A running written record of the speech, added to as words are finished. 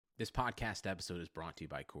This podcast episode is brought to you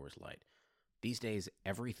by Coors Light. These days,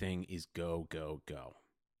 everything is go, go, go.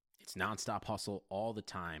 It's nonstop hustle all the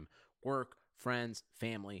time. Work, friends,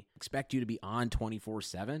 family, expect you to be on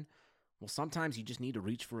 24/7. Well, sometimes you just need to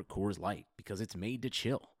reach for a Coors Light because it's made to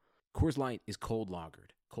chill. Coors Light is cold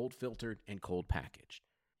lagered, cold filtered, and cold packaged.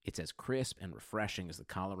 It's as crisp and refreshing as the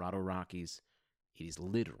Colorado Rockies. It is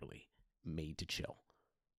literally made to chill.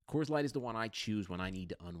 Coors Light is the one I choose when I need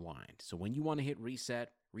to unwind. So when you want to hit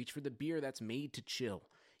reset, reach for the beer that's made to chill.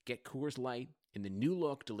 Get Coors Light in the new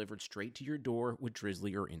look delivered straight to your door with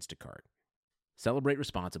Drizzly or Instacart. Celebrate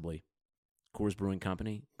responsibly. Coors Brewing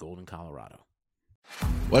Company, Golden, Colorado.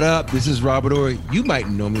 What up? This is Robert Ory. You might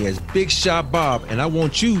know me as Big Shot Bob, and I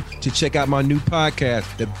want you to check out my new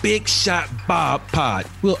podcast, The Big Shot Bob Pod.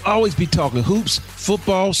 We'll always be talking hoops,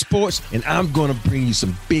 football, sports, and I'm going to bring you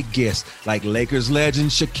some big guests like Lakers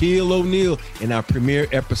legend Shaquille O'Neal in our premiere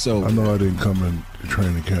episode. I know I didn't come in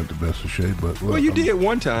training camp the best of shape, but... Well, you did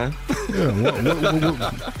one time.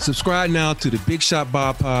 Yeah. Subscribe now to The Big Shot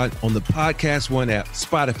Bob Pod on the Podcast One app,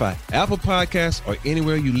 Spotify, Apple Podcasts, or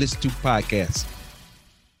anywhere you listen to podcasts.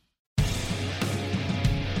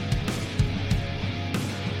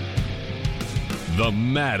 The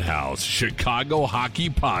Madhouse Chicago Hockey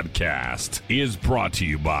Podcast is brought to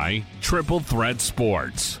you by Triple Threat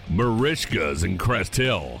Sports, Marishka's in Crest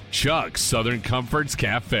Hill, Chuck's Southern Comforts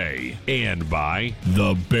Cafe, and by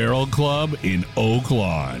The Barrel Club in Oak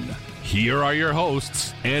Lawn. Here are your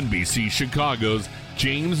hosts, NBC Chicago's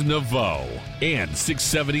James Naveau and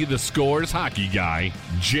 670 The Score's hockey guy,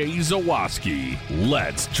 Jay Zawoski.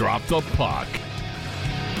 Let's drop the puck.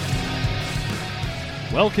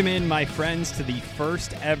 Welcome in, my friends, to the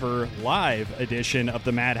first ever live edition of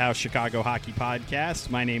the Madhouse Chicago Hockey Podcast.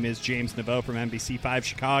 My name is James Naveau from NBC5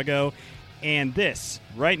 Chicago, and this,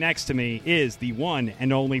 right next to me, is the one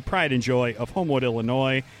and only pride and joy of Homewood,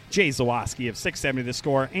 Illinois, Jay Zawoski of 670 The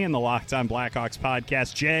Score and the Locked On Blackhawks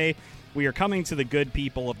podcast. Jay, we are coming to the good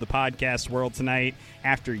people of the podcast world tonight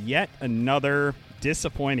after yet another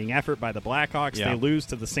disappointing effort by the Blackhawks. Yeah. They lose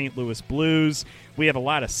to the St. Louis Blues. We have a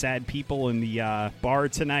lot of sad people in the bar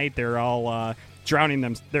tonight. They're all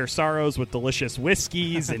drowning their sorrows with delicious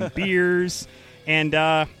whiskeys and beers. And,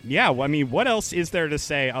 what else is there to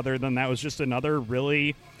say other than that was just another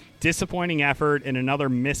really disappointing effort and another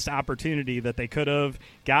missed opportunity that they could have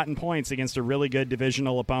gotten points against a really good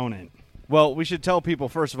divisional opponent? Well, we should tell people,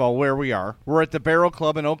 first of all, where we are. We're at the Barrel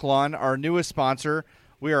Club in Oak Lawn, our newest sponsor.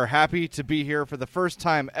 We are happy to be here for the first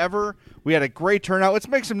time ever. We had a great turnout. Let's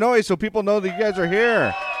make some noise so people know that you guys are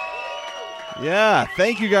here. Yeah,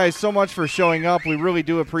 thank you guys so much for showing up. We really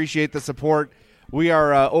do appreciate the support. We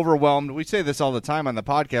are overwhelmed. We say this all the time on the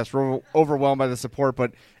podcast. We're overwhelmed by the support,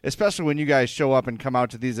 but especially when you guys show up and come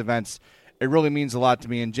out to these events, it really means a lot to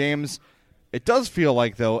me. And James, it does feel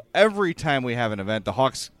like, though, every time we have an event, the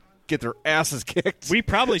Hawks get their asses kicked. We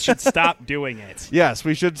probably should stop doing it. Yes,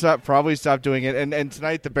 we should probably stop doing it. And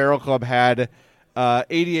tonight the Barrel Club had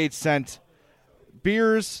 88-cent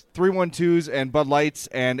beers, 312s, and Bud Lights,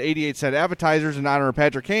 and 88-cent appetizers in honor of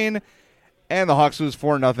Patrick Kane. And the Hawks lose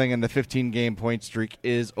 4-0, and the 15-game point streak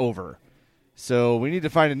is over. So we need to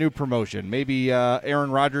find a new promotion. Maybe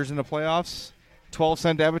Aaron Rodgers in the playoffs,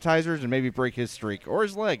 12-cent appetizers, and maybe break his streak or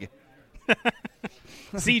his leg.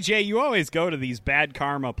 CJ, you always go to these bad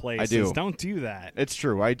karma places. I do. Don't do that. It's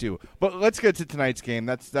true, I do. But let's get to tonight's game.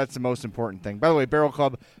 That's the most important thing. By the way, Barrel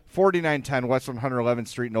Club, 4910 West 111th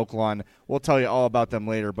Street in Oak Lawn. We'll tell you all about them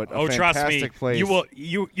later. But a trust me, fantastic place.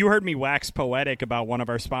 You heard me wax poetic about one of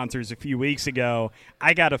our sponsors a few weeks ago.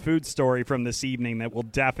 I got a food story from this evening that will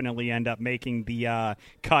definitely end up making the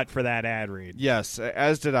cut for that ad read. Yes,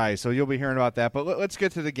 as did I. So you'll be hearing about that. But let's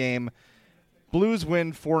get to the game. Blues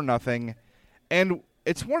win 4-0. And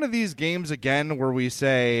it's one of these games, again, where we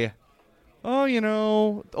say,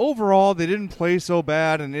 oh, overall they didn't play so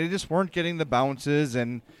bad and they just weren't getting the bounces.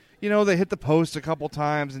 And, they hit the post a couple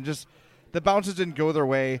times and just the bounces didn't go their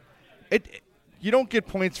way. You don't get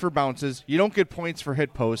points for bounces. You don't get points for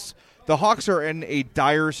hit posts. The Hawks are in a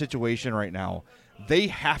dire situation right now. They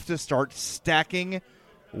have to start stacking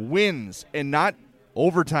wins and not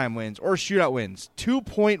overtime wins or shootout wins.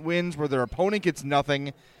 2-point wins where their opponent gets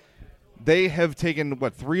nothing. They have taken,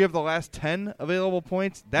 3 of the last 10 available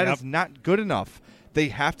points? That is not good enough. They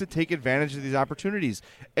have to take advantage of these opportunities.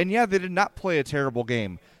 And, yeah, they did not play a terrible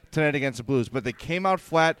game tonight against the Blues, but they came out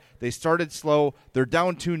flat. They started slow. They're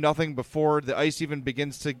down 2-0 before the ice even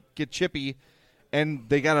begins to get chippy, and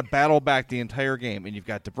they got to battle back the entire game. And you've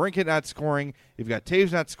got DeBrincat not scoring. You've got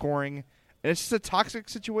Taves not scoring. And it's just a toxic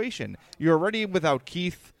situation. You're already without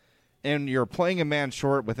Keith, and you're playing a man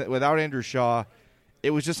short without Andrew Shaw.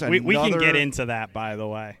 it was just another... We can get into that, by the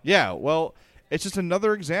way. Yeah, well, it's just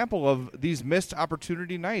another example of these missed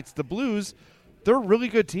opportunity nights. The Blues, they're a really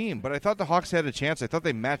good team, but I thought the Hawks had a chance. I thought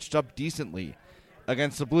they matched up decently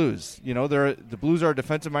against the Blues. You know, the Blues are a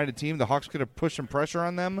defensive-minded team. The Hawks could have pushed some pressure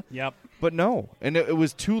on them. Yep. But no, and it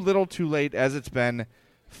was too little too late, as it's been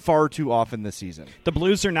far too often this season. The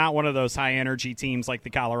Blues are not one of those high-energy teams like the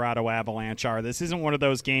Colorado Avalanche are. This isn't one of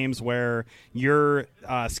those games where your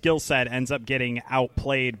skill set ends up getting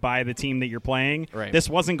outplayed by the team that you're playing. Right. This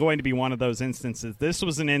wasn't going to be one of those instances. This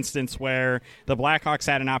was an instance where the Blackhawks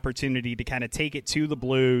had an opportunity to kind of take it to the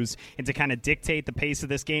Blues and to kind of dictate the pace of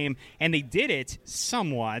this game, and they did it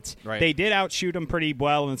somewhat. Right. They did outshoot them pretty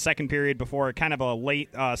well in the second period before kind of a late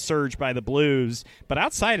surge by the Blues. But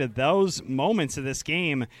outside of those moments of this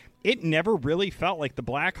game, it never really felt like the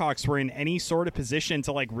Blackhawks were in any sort of position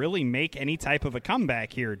to really make any type of a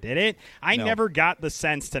comeback here, did it? I never got the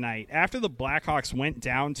sense tonight. After the Blackhawks went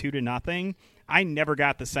down 2-0, I never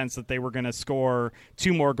got the sense that they were going to score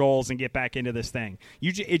 2 more goals and get back into this thing.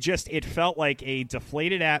 It felt like a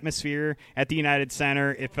deflated atmosphere at the United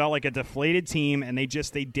Center. It felt like a deflated team, and they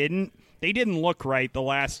didn't look right the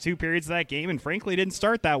last 2 periods of that game, and frankly didn't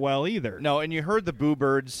start that well either. No, and you heard the Boo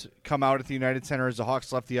Birds come out at the United Center as the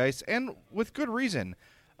Hawks left the ice, and with good reason.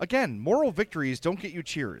 Again, moral victories don't get you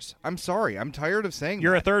cheers. I'm sorry. I'm tired of saying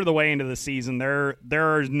You're that. a third of the way into the season. There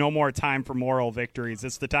is no more time for moral victories.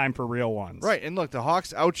 It's the time for real ones. Right, and look, the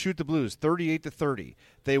Hawks outshoot the Blues 38-30.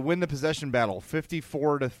 They win the possession battle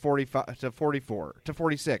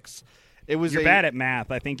 54-46. It was You're bad at math.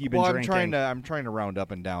 I think you've been drinking. I'm trying to round up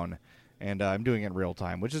and down, and I'm doing it in real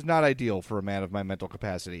time, which is not ideal for a man of my mental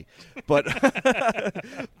capacity. But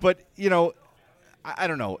but you know, I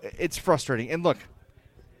don't know. It's frustrating. And look,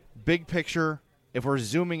 big picture, if we're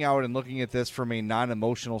zooming out and looking at this from a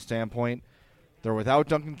non-emotional standpoint, they're without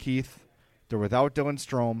Duncan Keith, they're without Dylan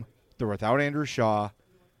Strome, they're without Andrew Shaw,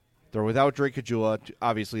 they're without Drake Caggiula.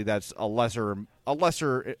 Obviously, that's a less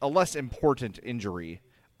important injury,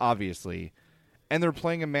 obviously, and they're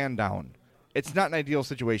playing a man down. It's not an ideal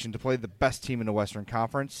situation to play the best team in the Western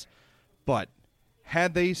Conference, but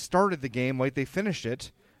had they started the game like they finished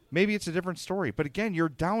it, maybe it's a different story. But again, you're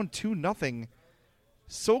down 2-0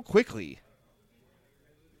 so quickly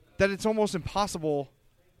that it's almost impossible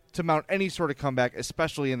to mount any sort of comeback,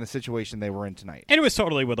 especially in the situation they were in tonight. And it was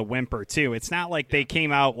totally with a whimper, too. It's not like they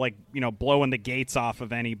came out blowing the gates off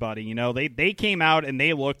of anybody. They came out and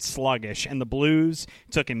they looked sluggish, and the Blues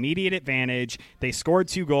took immediate advantage. They scored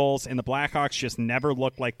 2 goals, and the Blackhawks just never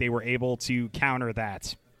looked like they were able to counter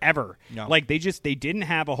that. Ever. No. They didn't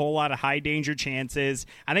have a whole lot of high danger chances.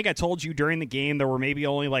 I think I told you during the game there were maybe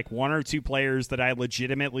only 1 or 2 players that I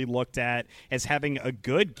legitimately looked at as having a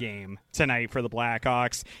good game tonight for the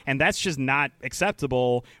Blackhawks, and that's just not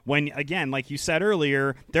acceptable when, again, like you said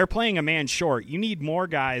earlier, they're playing a man short. You need more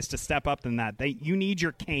guys to step up than that. You need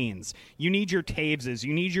your Canes, you need your Taveses,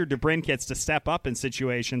 you need your DeBrincats to step up in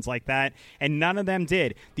situations like that, and none of them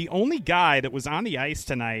did. The only guy that was on the ice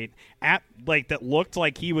tonight that looked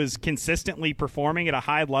like he was consistently performing at a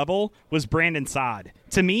high level was Brandon Saad.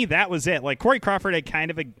 To me, that was it. Corey Crawford had kind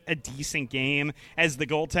of a decent game, as the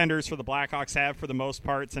goaltenders for the Blackhawks have for the most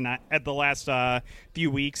part tonight, at the last few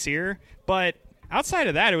weeks here. But outside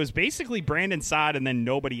of that, it was basically Brandon Saad and then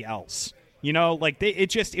nobody else.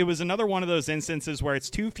 It was another one of those instances where it's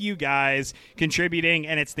too few guys contributing,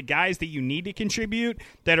 and it's the guys that you need to contribute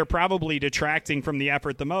that are probably detracting from the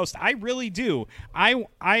effort the most. I really do.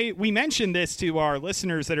 We mentioned this to our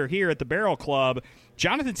listeners that are here at the Barrel Club.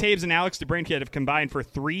 Jonathan Taves and Alex DeBrincat have combined for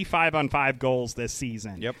 3 5-on-5 goals this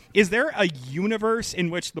season. Yep. Is there a universe in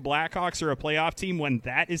which the Blackhawks are a playoff team when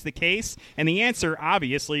that is the case? And the answer,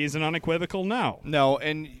 obviously, is an unequivocal no. No,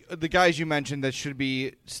 and the guys you mentioned that should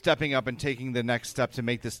be stepping up and taking the next step to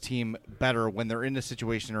make this team better when they're in the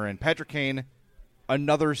situation they're in. Patrick Kane,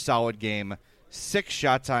 another solid game. 6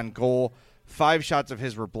 shots on goal. 5 shots of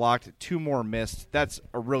his were blocked, 2 more missed. That's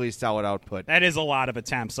a really solid output. That is a lot of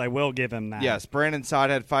attempts. I will give him that. Yes, Brandon Saad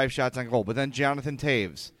had 5 shots on goal, but then Jonathan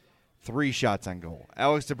Taves, 3 shots on goal.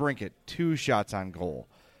 Alex DeBrincat, 2 shots on goal.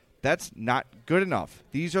 That's not good enough.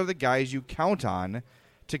 These are the guys you count on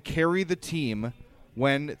to carry the team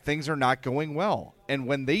when things are not going well. And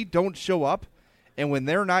when they don't show up and when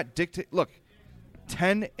they're not dictating. Look,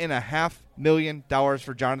 $10.5 million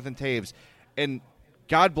for Jonathan Taves. And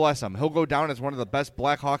God bless him. He'll go down as one of the best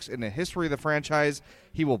Blackhawks in the history of the franchise.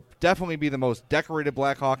 He will definitely be the most decorated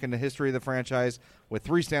Blackhawk in the history of the franchise with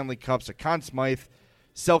 3 Stanley Cups, a Conn Smythe,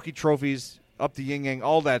 Selke trophies, up the yin-yang,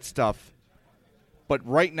 all that stuff. But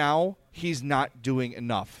right now, he's not doing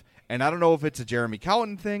enough. And I don't know if it's a Jeremy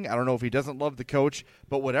Cowton thing. I don't know if he doesn't love the coach.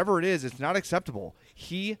 But whatever it is, it's not acceptable.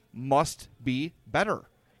 He must be better.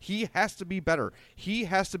 He has to be better. He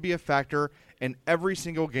has to be a factor in every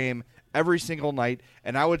single game, every single night.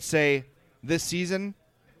 And I would say this season,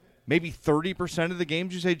 maybe 30% of the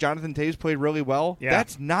games you say Jonathan Toews played really well. Yeah.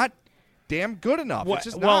 That's not damn good enough. It's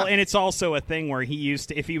just not. And it's also a thing where he used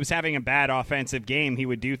to, if he was having a bad offensive game, he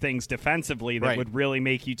would do things defensively that would really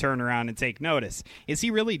make you turn around and take notice. Is he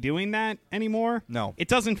really doing that anymore? No. It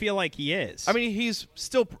doesn't feel like he is. I mean, he's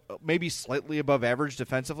still maybe slightly above average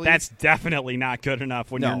defensively. That's definitely not good enough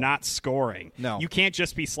when you're not scoring. No. You can't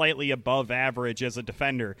just be slightly above average as a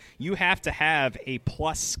defender. You have to have a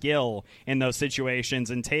plus skill in those situations,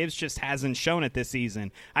 and Toews just hasn't shown it this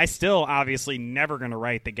season. I still obviously never going to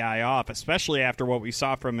write the guy off, especially after what we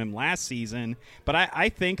saw from him last season. But I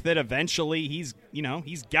think that eventually he's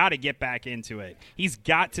got to get back into it. He's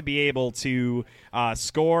got to be able to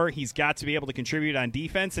score. He's got to be able to contribute on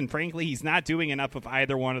defense. And frankly, he's not doing enough of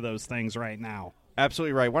either one of those things right now.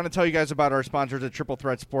 Absolutely right. I want to tell you guys about our sponsors at Triple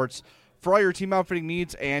Threat Sports. For all your team outfitting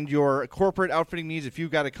needs and your corporate outfitting needs, if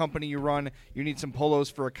you've got a company you run, you need some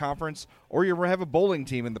polos for a conference, or you have a bowling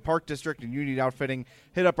team in the Park District and you need outfitting,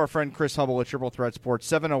 hit up our friend Chris Hubble at Triple Threat Sports,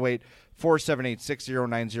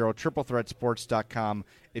 708-478-6090, triplethreatsports.com.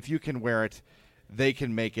 If you can wear it, they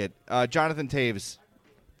can make it. Jonathan Toews,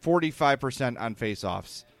 45% on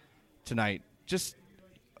faceoffs tonight. Just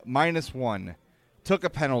 -1. Took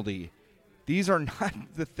a penalty. These are not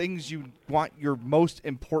the things you want your most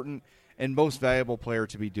important and most valuable player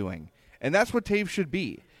to be doing. And that's what Toews should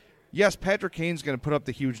be. Yes, Patrick Kane's going to put up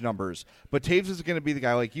the huge numbers, but Toews is going to be the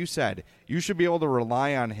guy, like you said. You should be able to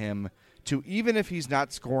rely on him to, even if he's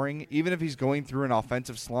not scoring, even if he's going through an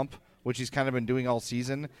offensive slump, which he's kind of been doing all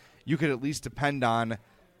season, you could at least depend on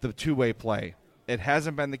the two-way play. It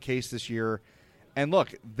hasn't been the case this year. And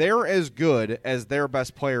look, they're as good as their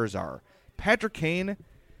best players are. Patrick Kane,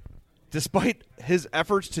 despite his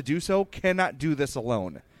efforts to do so, cannot do this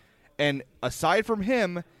alone. And aside from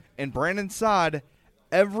him and Brandon Saad,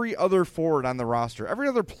 every other forward on the roster, every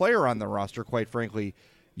other player on the roster, quite frankly,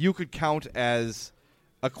 you could count as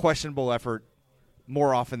a questionable effort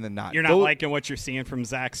more often than not. You're not liking what you're seeing from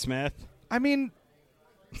Zach Smith? I mean,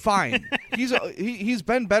 fine. He's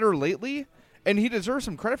been better lately, and he deserves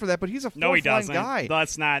some credit for that, but he's a fourth-line guy.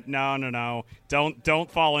 That's not – no.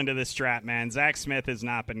 Don't fall into this trap, man. Zach Smith has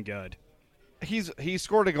not been good. He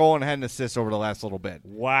scored a goal and had an assist over the last little bit.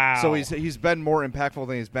 Wow. So he's been more impactful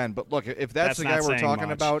than he's been. But look, if that's the guy we're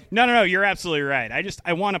talking about. No, you're absolutely right.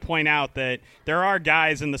 I want to point out that there are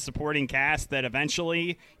guys in the supporting cast that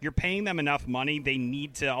eventually you're paying them enough money, they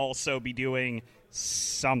need to also be doing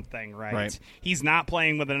something right. He's not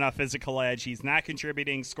playing with enough physical edge. He's not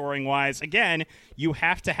contributing scoring wise. Again, you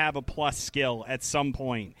have to have a plus skill at some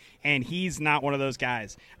point, and he's not one of those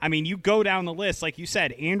guys. I mean, you go down the list, like you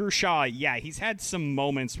said, Andrew Shaw, yeah, he's had some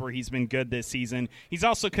moments where he's been good this season. He's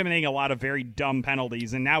also committing a lot of very dumb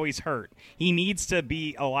penalties, and now he's hurt. He needs to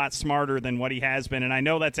be a lot smarter than what he has been, and I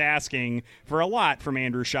know that's asking for a lot from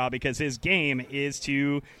Andrew Shaw because his game is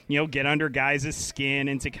to, get under guys' skin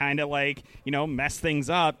and to kind of mess things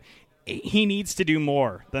up. He needs to do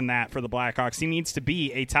more than that for the Blackhawks. He needs to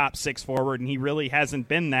be a top six forward, and he really hasn't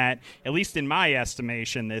been that, at least in my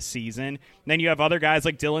estimation this season. Then you have other guys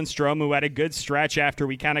like Dylan Strome, who had a good stretch after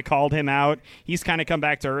we kind of called him out. He's kind of come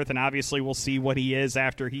back to earth, and obviously we'll see what he is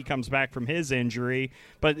after he comes back from his injury.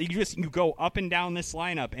 But you go up and down this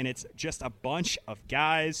lineup, and it's just a bunch of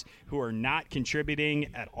guys who are not contributing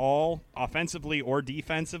at all, offensively or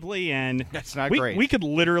defensively. And that's not great. We could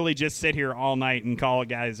literally just sit here all night and call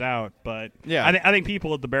guys out. But yeah, I think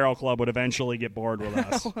people at the Barrel Club would eventually get bored with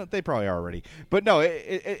us. They probably are already. But no,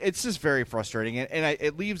 it's just very frustrating, and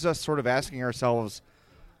it leaves us sort of asking ourselves,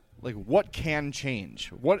 what can change?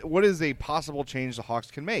 What is a possible change the Hawks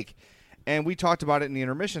can make? And we talked about it in the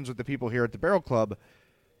intermissions with the people here at the Barrel Club.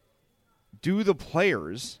 Do the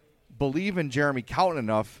players believe in Jeremy Cowton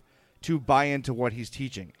enough to buy into what he's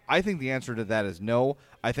teaching? I think the answer to that is no.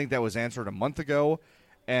 I think that was answered a month ago,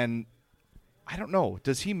 and I don't know.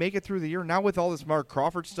 Does he make it through the year? Now with all this Marc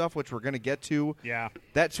Crawford stuff, which we're going to get to,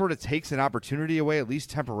 that sort of takes an opportunity away, at least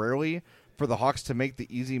temporarily, for the Hawks to make the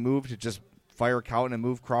easy move to just fire Cowton and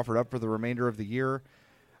move Crawford up for the remainder of the year.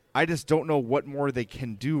 I just don't know what more they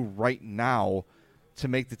can do right now to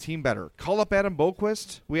make the team better. Call up Adam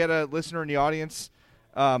Boquist. We had a listener in the audience.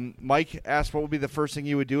 Mike asked what would be the first thing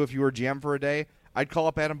you would do if you were GM for a day. I'd call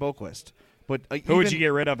up Adam Boquist. But who would you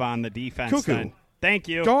get rid of on the defense Cuckoo. then? Thank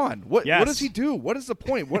you. Gone. What does he do? What is the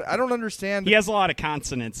point? I don't understand. He has a lot of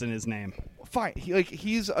consonants in his name. Fine.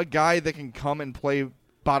 He's a guy that can come and play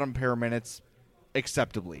bottom pair minutes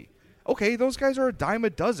acceptably. Okay, those guys are a dime a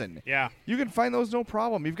dozen. Yeah. You can find those no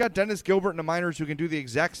problem. You've got Dennis Gilbert in the minors who can do the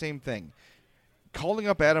exact same thing. Calling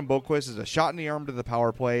up Adam Boquist is a shot in the arm to the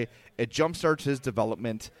power play. It jumpstarts his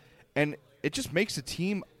development, and it just makes the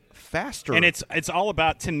team faster. And it's all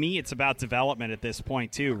about, to me, it's about development at this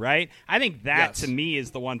point too, right? I think that to me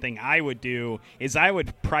is the one thing I would do is I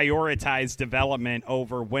would prioritize development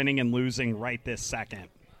over winning and losing right this second.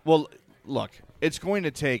 Well, look, it's going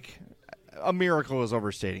to take a miracle is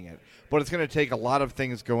overstating it, but it's going to take a lot of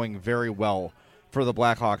things going very well for the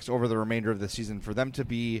Blackhawks over the remainder of the season for them to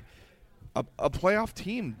be a playoff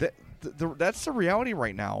team. That's the reality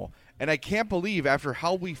right now. And I can't believe after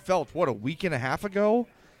how we felt, a week and a half ago,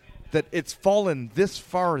 that it's fallen this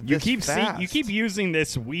far this fast. You keep using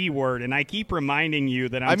this "we" word, and I keep reminding you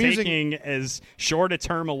that I'm taking as short a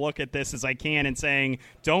term a look at this as I can and saying,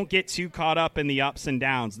 don't get too caught up in the ups and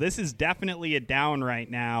downs. This is definitely a down right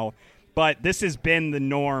now, but this has been the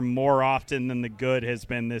norm more often than the good has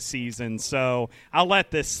been this season. So I'll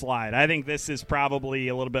let this slide. I think this is probably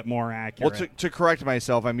a little bit more accurate. Well, to correct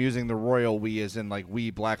myself, I'm using the royal we as in like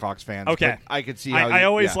we Blackhawks fans. Okay. I could see how I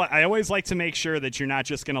always like to make sure that you're not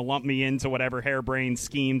just going to lump me into whatever harebrained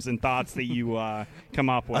schemes and thoughts that you come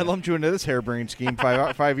up with. I lumped you into this harebrained scheme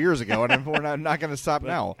 5 years ago, and we're not going to stop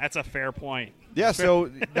now. That's a fair point. Yeah,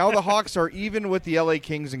 so now the Hawks are even with the LA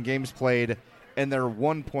Kings in games played, and they're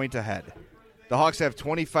 1 point ahead. The Hawks have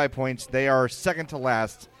 25 points. They are second to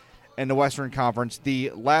last in the Western Conference. The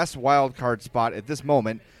last wild card spot at this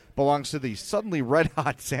moment belongs to the suddenly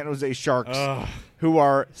red-hot San Jose Sharks, who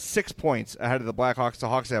are 6 points ahead of the Blackhawks. The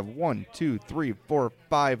Hawks have 1, 2, 3, 4,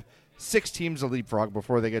 5, 6 teams to leapfrog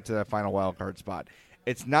before they get to that final wild card spot.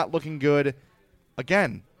 It's not looking good.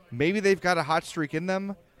 Again, maybe they've got a hot streak in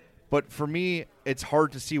them, but for me, it's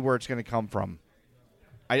hard to see where it's going to come from.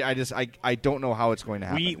 I don't know how it's going to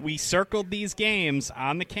happen. We circled these games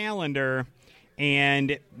on the calendar,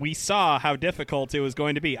 and we saw how difficult it was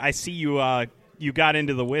going to be. I see you got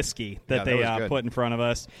into the whiskey that they put in front of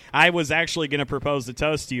us. I was actually going to propose a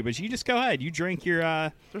toast to you, but you just go ahead. You drink your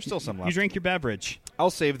there's still some left. You drink your beverage. I'll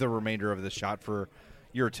save the remainder of this shot for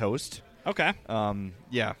your toast. Okay.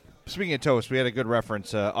 Yeah. Speaking of toast, we had a good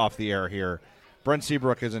reference off the air here. Brent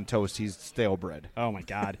Seabrook isn't toast; he's stale bread. Oh my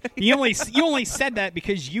God! You only said that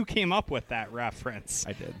because you came up with that reference.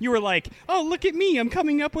 I did. You were like, "Oh, look at me! I'm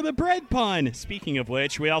coming up with a bread pun." Speaking of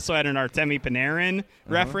which, we also had an Artemi Panarin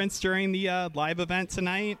reference during the live event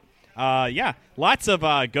tonight. Yeah, lots of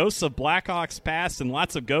ghosts of Blackhawks past and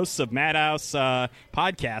lots of ghosts of Madhouse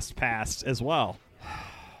podcast past as well.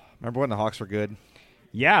 Remember when the Hawks were good?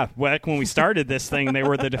 Yeah, when we started this thing, they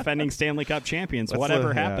were the defending Stanley Cup champions.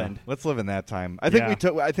 Whatever happened? Yeah. Let's live in that time. I think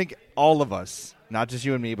I think all of us, not just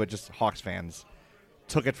you and me, but just Hawks fans,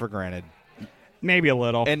 took it for granted. Maybe a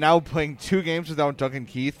little. And now playing 2 games without Duncan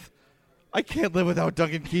Keith, I can't live without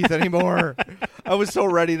Duncan Keith anymore. I was so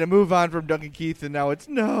ready to move on from Duncan Keith, and now it's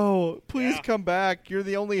please come back. You're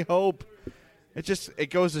the only hope. It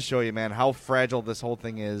goes to show you, man, how fragile this whole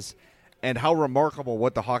thing is. And how remarkable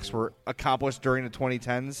what the Hawks were accomplished during the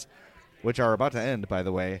 2010s, which are about to end, by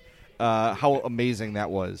the way. How amazing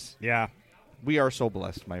that was. Yeah. We are so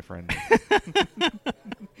blessed, my friend.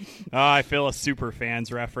 I feel a super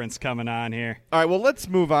fans reference coming on here. All right, well, let's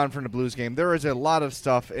move on from the Blues game. There is a lot of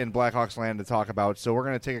stuff in Blackhawks land to talk about, so we're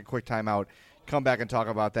going to take a quick timeout, come back and talk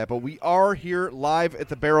about that. But we are here live at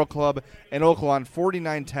the Barrel Club in Oakland,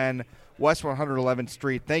 4910 West 111th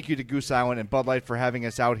Street. Thank you to Goose Island and Bud Light for having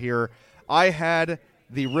us out here. I had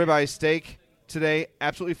the ribeye steak today,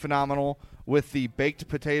 absolutely phenomenal, with the baked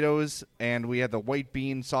potatoes, and we had the white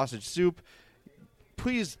bean sausage soup.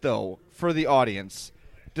 Please, though, for the audience,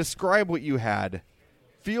 describe what you had.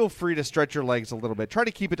 Feel free to stretch your legs a little bit. Try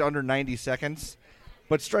to keep it under 90 seconds,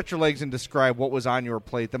 but stretch your legs and describe what was on your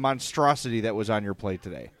plate, the monstrosity that was on your plate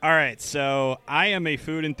today. All right, so I am a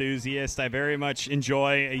food enthusiast. I very much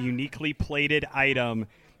enjoy a uniquely plated item.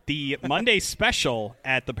 The Monday special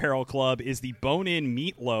at the Barrel Club is the bone-in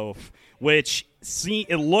meatloaf, which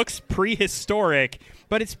it looks prehistoric,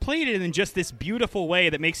 but it's plated in just this beautiful way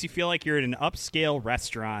that makes you feel like you're at an upscale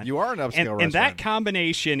restaurant. You are an upscale restaurant. And that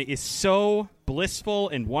combination is so blissful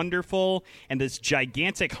and wonderful, and this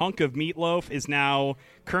gigantic hunk of meatloaf is now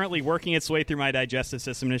currently working its way through my digestive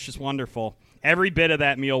system, and it's just wonderful. Every bit of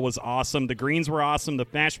that meal was awesome. The greens were awesome. The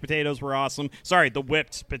mashed potatoes were awesome. Sorry, the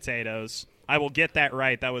whipped potatoes. I will get that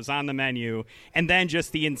right. That was on the menu. And then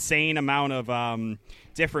just the insane amount of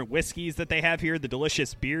different whiskeys that they have here, the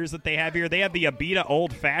delicious beers that they have here. They have the Abita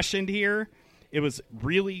Old Fashioned here. It was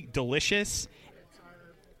really delicious.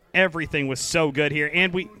 Everything was so good here.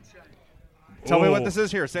 And Tell me what this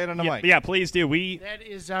is here. Say it on the mic. Yeah, please do. That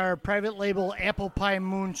is our private label apple pie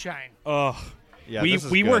moonshine. Yeah,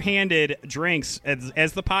 we were handed drinks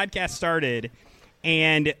as the podcast started,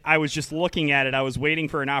 and I was just looking at it. I was waiting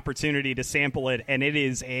for an opportunity to sample it, and it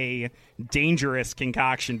is a dangerous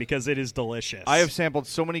concoction because it is delicious. I have sampled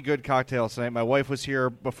so many good cocktails tonight. My wife was here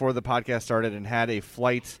before the podcast started and had a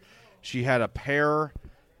flight. She had a pear,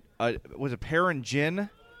 was it pear and gin?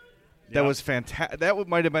 That was fantastic. That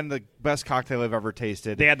might have been the best cocktail I've ever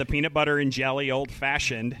tasted. They had the peanut butter and jelly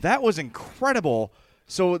old-fashioned. That was incredible.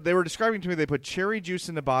 So they were describing to me they put cherry juice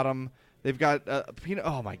in the bottom. They've got peanut.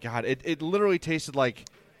 Oh, my God. It literally tasted like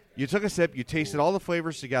you took a sip, you tasted all the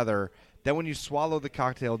flavors together. Then when you swallow the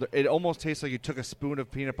cocktail, it almost tastes like you took a spoon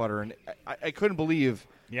of peanut butter. And I couldn't believe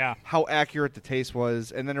how accurate the taste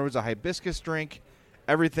was. And then there was a hibiscus drink.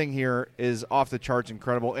 Everything here is off the charts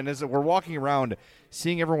incredible. And as we're walking around,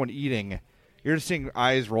 seeing everyone eating, you're just seeing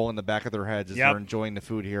eyes roll in the back of their heads as they're enjoying the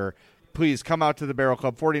food here. Please come out to the Barrel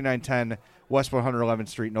Club, 4910 West 111th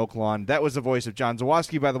Street in Oak Lawn. That was the voice of John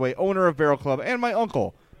Zawoski, by the way, owner of Barrel Club, and my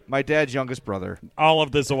uncle, my dad's youngest brother. All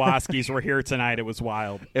of the Zawoskis were here tonight. It was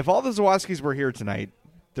wild. If all the Zawoskis were here tonight,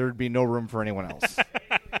 there'd be no room for anyone else.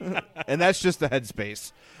 And that's just the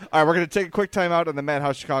headspace. All right, we're going to take a quick time out on the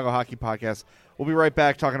Madhouse Chicago Hockey Podcast. We'll be right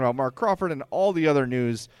back talking about Marc Crawford and all the other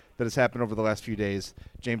news that has happened over the last few days.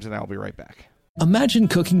 James and I will be right back. Imagine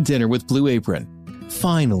cooking dinner with Blue Apron.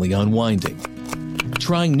 Finally unwinding.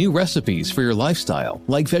 Trying new recipes for your lifestyle,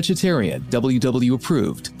 like vegetarian, WW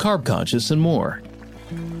approved, carb conscious, and more.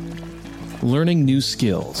 Learning new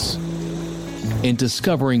skills. And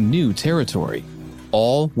discovering new territory.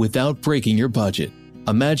 All without breaking your budget.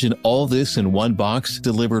 Imagine all this in one box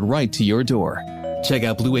delivered right to your door. Check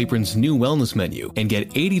out Blue Apron's new wellness menu and get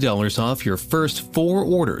 $80 off your first 4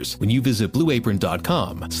 orders when you visit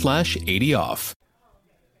blueapron.com/80off.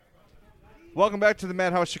 Welcome back to the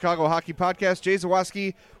Madhouse Chicago Hockey Podcast. Jay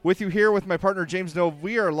Zawoski with you here with my partner James Nove.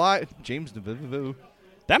 We are live. James Nove.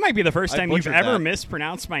 That might be the first I time you've butchered ever that.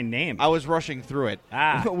 mispronounced my name. I was rushing through it.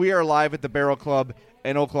 We are live at the Barrel Club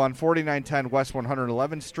in Oak Lawn, 4910 West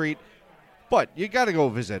 111th Street. But you got to go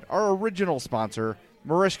visit our original sponsor,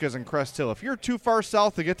 Marishka's in Crest Hill. If you're too far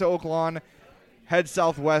south to get to Oak Lawn, head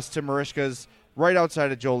southwest to Marishka's, right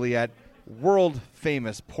outside of Joliet.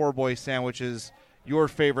 World-famous poor boy sandwiches. Your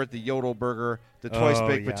favorite, the Yodel Burger, the Twice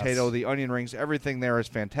Baked Potato, the onion rings. Everything there is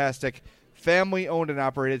fantastic. Family-owned and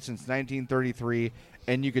operated since 1933,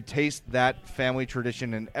 and you could taste that family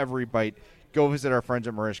tradition in every bite. Go visit our friends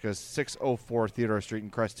at Marishka's, 604 Theodore Street in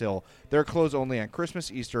Crest Hill. They're closed only on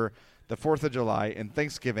Christmas, Easter, the 4th of July, and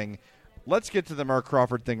Thanksgiving. Let's get to the Marc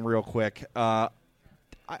Crawford thing real quick. I'm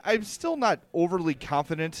still not overly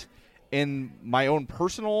confident in my own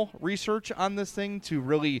personal research on this thing to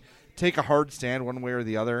really take a hard stand one way or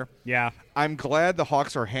the other. Yeah. I'm glad the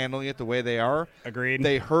Hawks are handling it the way they are. Agreed.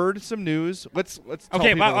 They heard some news. Let's tell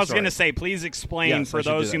okay, people but the I was story. going to say, please explain for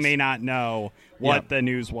those who may not know what the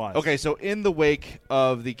news was. Okay, so in the wake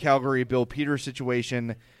of the Calgary Bill Peters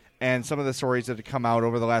situation and some of the stories that have come out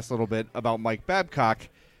over the last little bit about Mike Babcock,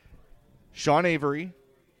 Sean Avery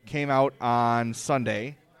came out on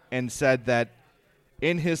Sunday and said that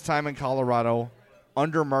in his time in Colorado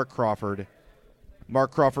under Marc Crawford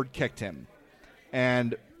kicked him.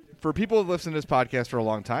 And for people who have listened to this podcast for a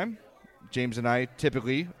long time, James and I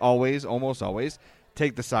typically, almost always,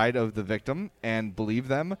 take the side of the victim and believe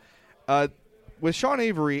them. With Sean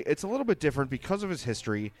Avery, it's a little bit different because of his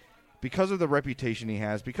history, because of the reputation he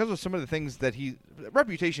has, because of some of the things that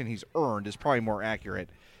reputation he's earned is probably more accurate.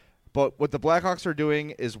 But what the Blackhawks are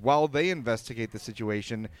doing is while they investigate the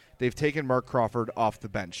situation, they've taken Marc Crawford off the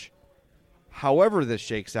bench. However this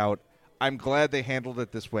shakes out, I'm glad they handled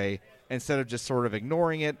it this way instead of just sort of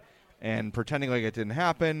ignoring it and pretending like it didn't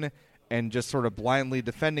happen and just sort of blindly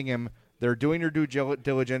defending him. They're doing their due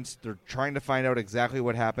diligence. They're trying to find out exactly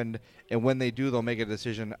what happened, and when they do, they'll make a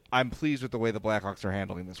decision. I'm pleased with the way the Blackhawks are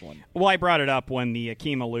handling this one. Well, I brought it up when the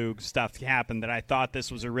Akeem Alug stuff happened that I thought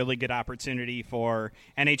this was a really good opportunity for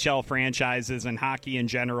NHL franchises and hockey in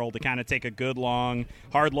general to kind of take a good, long,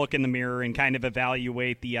 hard look in the mirror and kind of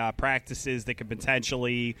evaluate the practices that could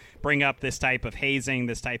potentially bring up this type of hazing,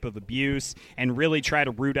 this type of abuse, and really try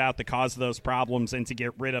to root out the cause of those problems and to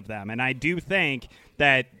get rid of them. And I do think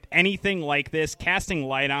that anything like this, casting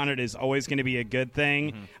light on it is always going to be a good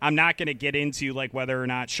thing. I'm not going to get into like whether or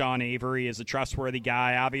not Sean Avery is a trustworthy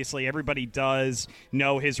guy. Obviously, everybody does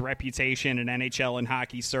know his reputation in NHL and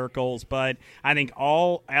hockey circles, but I think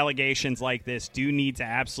all allegations like this do need to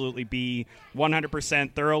absolutely be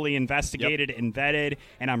 100% thoroughly investigated and vetted,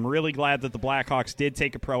 and I'm really glad that the Blackhawks did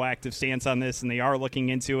take a proactive stance on this, and they are looking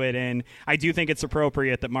into it, and I do think it's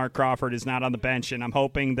appropriate that Marc Crawford is not on the bench, and I'm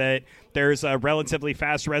hoping that there's a relatively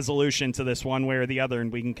fast resolution to this one way or the other,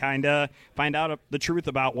 and we can kind of find out the truth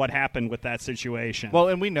about what happened with that situation. Well,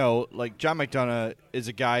 and we know, like, John McDonough is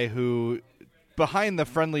a guy who, behind the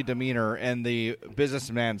friendly demeanor and the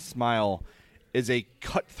businessman smile, is a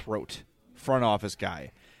cutthroat front office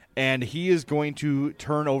guy. And he is going to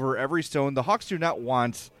turn over every stone. The Hawks do not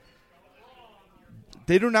want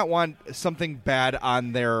something bad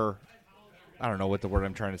on their, I don't know what the word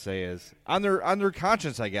I'm trying to say is, on their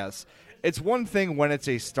conscience, I guess. It's one thing when it's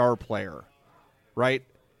a star player, right?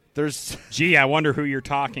 Gee, I wonder who you're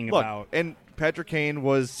talking about. And Patrick Kane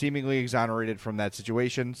was seemingly exonerated from that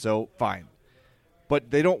situation, so fine.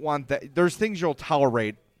 But they don't want that. There's things you'll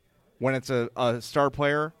tolerate when it's a star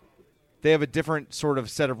player. They have a different sort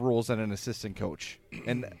of set of rules than an assistant coach.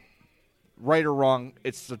 And right or wrong,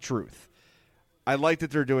 it's the truth. I like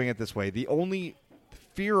that they're doing it this way. The only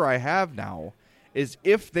fear I have now is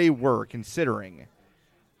if they were considering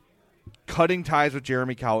cutting ties with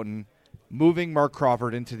Jeremy Cowton, moving Marc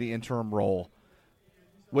Crawford into the interim role,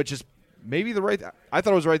 which is maybe the right – I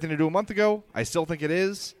thought it was the right thing to do a month ago. I still think it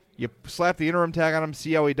is. You slap the interim tag on him,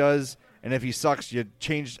 see how he does, and if he sucks, you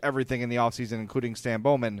change everything in the offseason, including Stan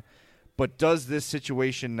Bowman. But does this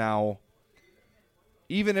situation now,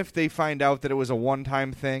 even if they find out that it was a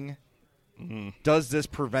one-time thing, does this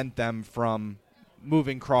prevent them from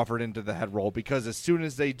moving Crawford into the head role? Because as soon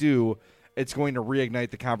as they do, it's going to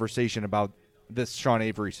reignite the conversation about this Sean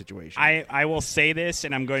Avery situation. I will say this,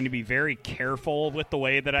 and I'm going to be very careful with the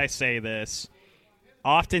way that I say this.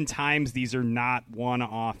 Oftentimes, these are not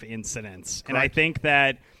one-off incidents. Correct. And I think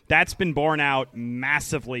that that's been borne out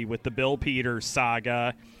massively with the Bill Peters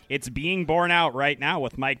saga. It's being borne out right now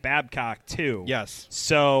with Mike Babcock, too. Yes.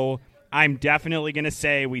 So I'm definitely going to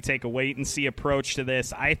say we take a wait-and-see approach to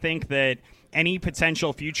this. I think that any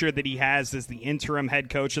potential future that he has as the interim head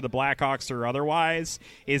coach of the Blackhawks or otherwise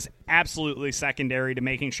is absolutely secondary to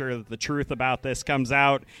making sure that the truth about this comes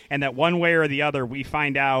out and that one way or the other we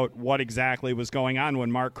find out what exactly was going on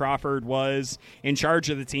when Marc Crawford was in charge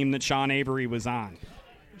of the team that Sean Avery was on.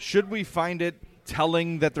 Should we find it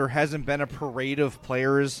telling that there hasn't been a parade of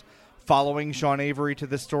players following Sean Avery to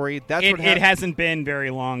this story? It hasn't been very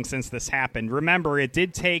long since this happened. Remember, it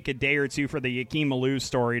did take a day or two for the Akeem Alou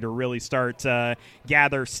story to really start to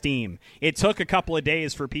gather steam. It took a couple of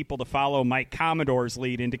days for people to follow Mike Commodore's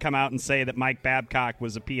lead and to come out and say that Mike Babcock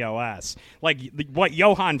was a POS. Like, what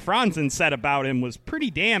Johan Franzen said about him was pretty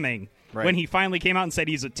damning when he finally came out and said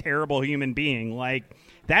he's a terrible human being. Like,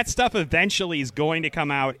 that stuff eventually is going to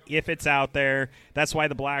come out if it's out there. That's why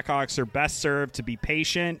the Blackhawks are best served to be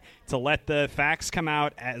patient, to let the facts come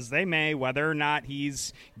out as they may, whether or not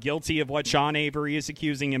he's guilty of what Sean Avery is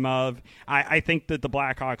accusing him of. I think that the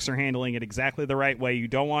Blackhawks are handling it exactly the right way. You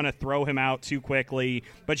don't want to throw him out too quickly,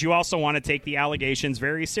 but you also want to take the allegations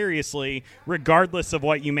very seriously, regardless of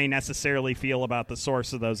what you may necessarily feel about the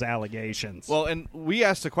source of those allegations. Well, and we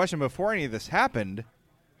asked the question before any of this happened.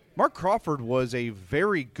 Marc Crawford was a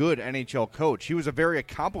very good NHL coach. He was a very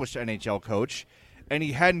accomplished NHL coach, and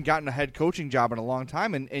he hadn't gotten a head coaching job in a long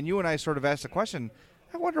time. And you and I sort of asked the question,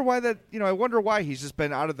 I wonder why he's just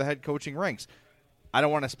been out of the head coaching ranks. I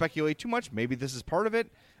don't want to speculate too much. Maybe this is part of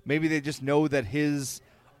it. Maybe they just know that his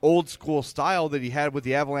old school style that he had with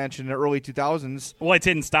the Avalanche in the early 2000s. Well, it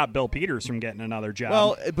didn't stop Bill Peters from getting another job.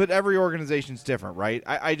 Well, but every organization's different, right?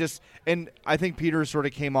 I think Peters sort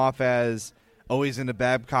of came off as, oh, he's in the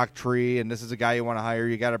Babcock tree, and this is a guy you want to hire.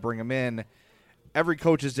 You got to bring him in. Every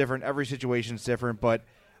coach is different. Every situation is different. But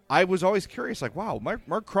I was always curious, like, wow,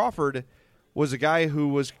 Marc Crawford was a guy who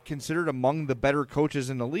was considered among the better coaches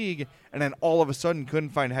in the league, and then all of a sudden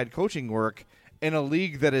couldn't find head coaching work in a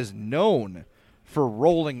league that is known for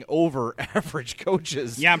rolling over average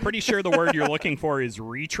coaches. Yeah, I'm pretty sure the word you're looking for is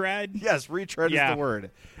retread. Yes, retread is the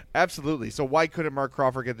word. Absolutely. So why couldn't Marc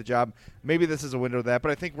Crawford get the job? Maybe this is a window to that,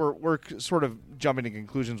 but I think we're sort of jumping to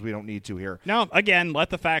conclusions we don't need to here. No, again, let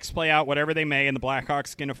the facts play out, whatever they may, and the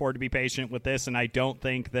Blackhawks can afford to be patient with this, and I don't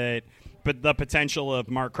think that the potential of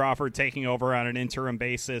Marc Crawford taking over on an interim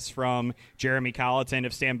basis from Jeremy Colleton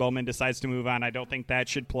if Stan Bowman decides to move on, I don't think that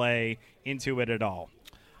should play into it at all.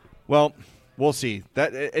 Well, we'll see.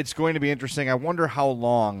 It's going to be interesting. I wonder how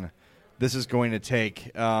long this is going to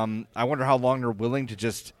take. I wonder how long they're willing to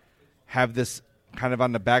just have this kind of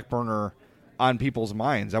on the back burner on people's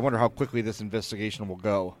minds. I wonder how quickly this investigation will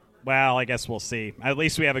go. Well, I guess we'll see. At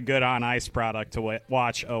least we have a good on-ice product to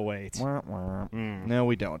watch. Oh, wait. No,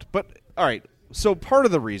 we don't. But, all right, so part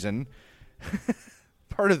of the reason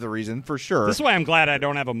for sure. This is why I'm glad I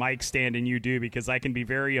don't have a mic stand and you do, because I can be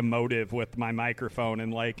very emotive with my microphone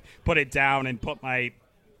and, like, put it down and put my,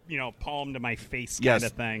 palm to my face kind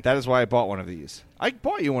of thing. That is why I bought one of these. I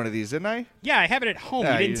bought you one of these, didn't I? Yeah, I have it at home.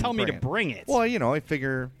 Yeah, you didn't tell me to bring it. Well, I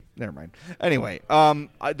figure... Never mind. Anyway,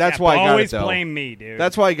 that's why I got it, always though. blame me, dude.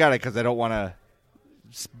 That's why I got it, because I don't want to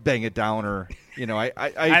bang it down or,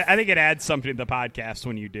 I think it adds something to the podcast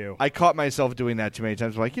when you do. I caught myself doing that too many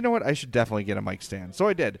times. I'm like, you know what? I should definitely get a mic stand. So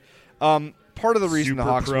I did. Part of the reason the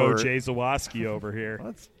Hawks pro were... Jay Zawoski over here.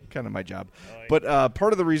 Well, that's kind of my job. But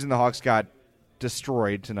part of the reason the Hawks got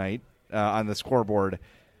destroyed tonight on the scoreboard,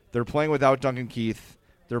 they're playing without Duncan Keith.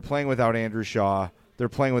 They're playing without Andrew Shaw. They're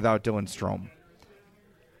playing without Dylan Strome.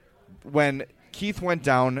 When Keith went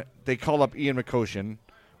down, they called up Ian McCoshen,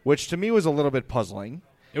 which to me was a little bit puzzling.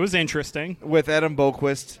 It was interesting. With Adam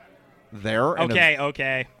Boquist there.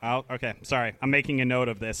 Okay. Sorry. I'm making a note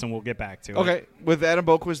of this, and we'll get back to it. Okay. With Adam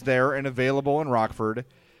Boquist there and available in Rockford,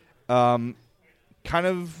 kind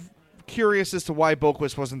of curious as to why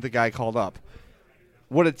Boquist wasn't the guy called up.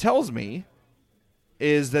 What it tells me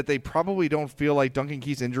is that they probably don't feel like Duncan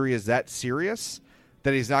Keith's injury is that serious,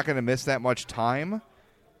 that he's not going to miss that much time.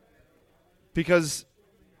 Because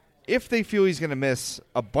if they feel he's going to miss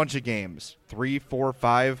a bunch of games, 3, 4,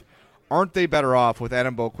 5, aren't they better off with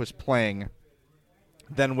Adam Boquist playing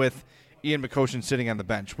than with Ian McCoshen sitting on the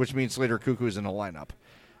bench, which means Slater Cuckoo is in the lineup?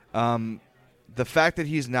 The fact that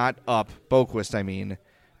he's not up, Boquist,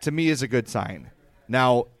 to me is a good sign.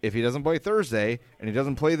 Now, if he doesn't play Thursday and he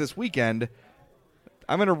doesn't play this weekend,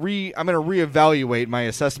 I'm going to reevaluate my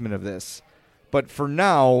assessment of this. But for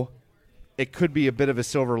now, it could be a bit of a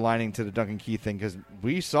silver lining to the Duncan Keith thing, because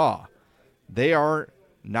we saw they are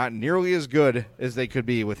not nearly as good as they could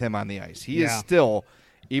be with him on the ice. He is still,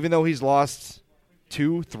 even though he's lost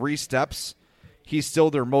 2-3 steps, he's still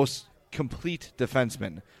their most complete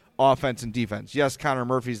defenseman, offense and defense. Yes, Connor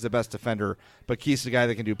Murphy's the best defender, but Keith's the guy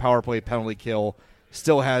that can do power play, penalty kill,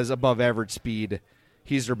 still has above average speed.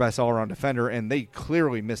 He's their best all-around defender, and they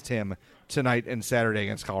clearly missed him tonight and Saturday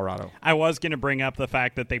against Colorado. I was going to bring up the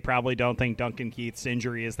fact that they probably don't think Duncan Keith's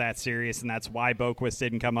injury is that serious, and that's why Boquist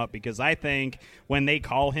didn't come up, because I think when they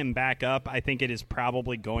call him back up, I think it is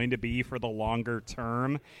probably going to be for the longer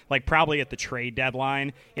term, like probably at the trade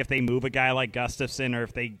deadline, if they move a guy like Gustafsson, or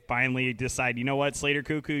if they finally decide, you know what, Slater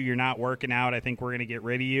Cuckoo, you're not working out, I think we're going to get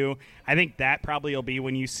rid of you. I think that probably will be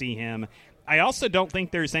when you see him. I also don't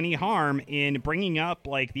think there's any harm in bringing up,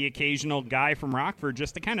 like, the occasional guy from Rockford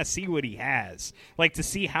just to kind of see what he has. Like, to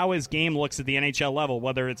see how his game looks at the NHL level,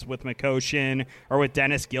 whether it's with McCoshen or with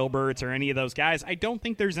Dennis Gilbert or any of those guys. I don't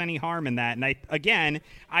think there's any harm in that. And,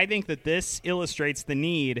 I think that this illustrates the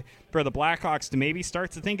need for the Blackhawks to maybe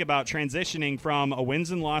start to think about transitioning from a wins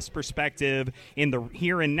and loss perspective in the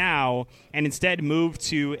here and now, and instead move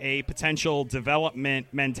to a potential development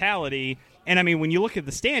mentality. And, when you look at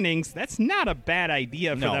the standings, that's not a bad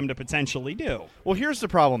idea for them to potentially do. Well, here's the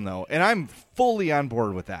problem, though, and I'm fully on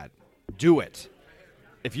board with that. Do it.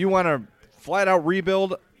 If you want to flat-out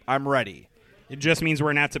rebuild, I'm ready. It just means we're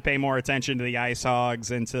going to have to pay more attention to the Ice Hogs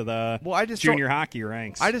and to the junior hockey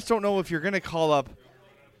ranks. I just don't know if you're going to call up,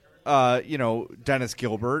 Dennis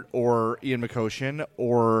Gilbert or Ian McCoshen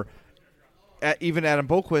or even Adam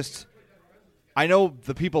Boquist. I know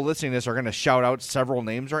the people listening to this are going to shout out several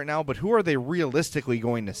names right now, but who are they realistically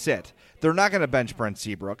going to sit? They're not going to bench Brent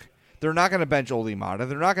Seabrook. They're not going to bench Oli Mata.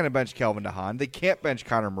 They're not going to bench Calvin DeHaan. They can't bench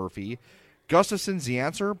Connor Murphy. Gustafsson's the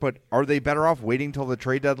answer, but are they better off waiting till the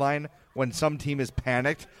trade deadline when some team is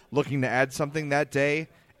panicked, looking to add something that day,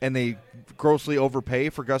 and they grossly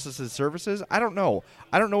overpay for Gustafsson's services? I don't know.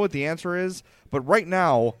 I don't know what the answer is, but right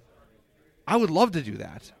now, I would love to do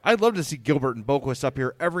that. I'd love to see Gilbert and Boquist up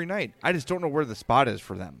here every night. I just don't know where the spot is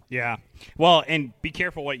for them. Yeah. Well, and be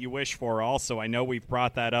careful what you wish for also. I know we've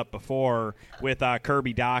brought that up before with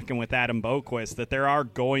Kirby Dach and with Adam Boquist, that there are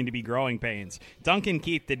going to be growing pains. Duncan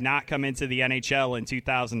Keith did not come into the NHL in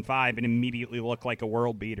 2005 and immediately look like a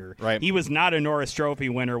world beater. Right. He was not a Norris Trophy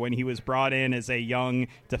winner when he was brought in as a young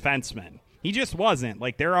defenseman. He just wasn't.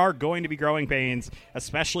 Like, there are going to be growing pains,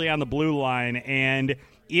 especially on the blue line, and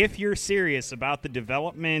if you're serious about the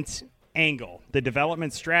development angle, the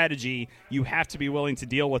development strategy, you have to be willing to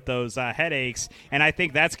deal with those headaches. And I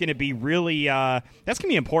think that's going to be really that's going to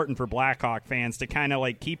be important for Blackhawk fans to kind of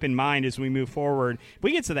like keep in mind as we move forward. If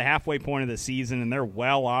we get to the halfway point of the season and they're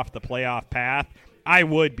well off the playoff path, I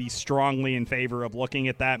would be strongly in favor of looking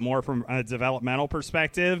at that more from a developmental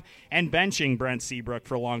perspective and benching Brent Seabrook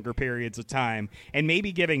for longer periods of time and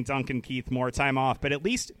maybe giving Duncan Keith more time off. But at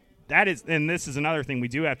least that is, and this is another thing we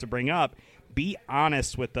do have to bring up, be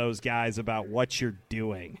honest with those guys about what you're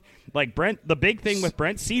doing. Like the big thing with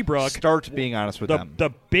Brent Seabrook. Start being honest with them.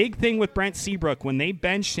 The big thing with Brent Seabrook when they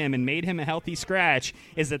benched him and made him a healthy scratch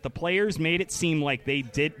is that the players made it seem like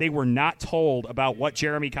they were not told about what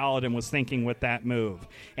Jeremy Colliton was thinking with that move.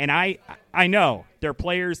 And I know they're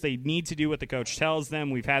players. They need to do what the coach tells them.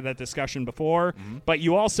 We've had that discussion before. Mm-hmm. But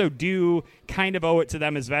you also do kind of owe it to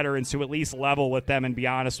them as veterans to at least level with them and be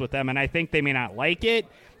honest with them. And I think they may not like it,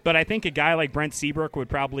 but I think a guy like Brent Seabrook would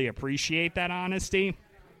probably appreciate that honesty.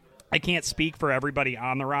 I can't speak for everybody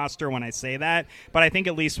on the roster when I say that, but I think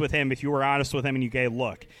at least with him, if you were honest with him and you go,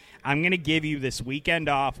 look, I'm going to give you this weekend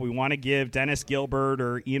off. We want to give Dennis Gilbert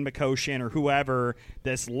or Ian McCoshen or whoever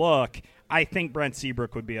this look. I think Brent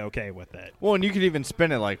Seabrook would be okay with it. Well, and you could even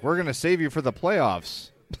spin it like, we're going to save you for the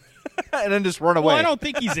playoffs. And then just run away. Well, I don't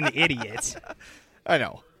think he's an idiot. I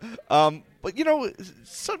know. But,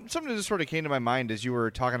 something that just sort of came to my mind as you were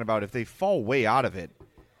talking about if they fall way out of it,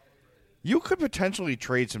 you could potentially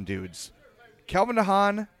trade some dudes. Calvin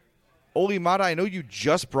DeHaan, Oli Mata, I know you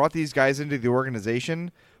just brought these guys into the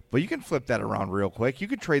organization, but you can flip that around real quick. You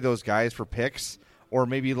could trade those guys for picks or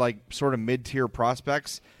maybe like sort of mid-tier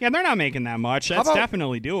prospects. Yeah, they're not making that much. That's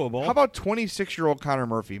definitely doable. How about 26-year-old Connor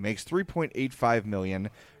Murphy makes $3.85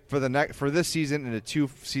 million for this season and the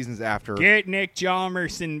 2 seasons after? Get Nick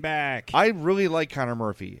Jalmerson back. I really like Connor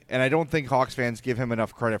Murphy, and I don't think Hawks fans give him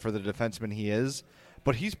enough credit for the defenseman he is.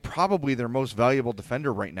 But he's probably their most valuable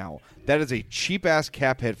defender right now. That is a cheap-ass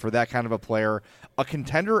cap hit for that kind of a player. A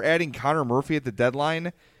contender adding Connor Murphy at the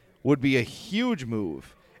deadline would be a huge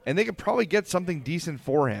move, and they could probably get something decent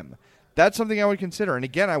for him. That's something I would consider. And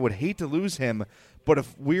again, I would hate to lose him, but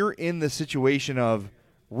if we're in the situation of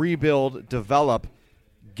rebuild, develop,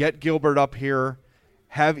 get Gilbert up here,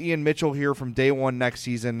 have Ian Mitchell here from day one next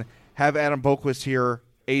season, have Adam Boquist here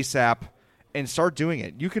ASAP, and start doing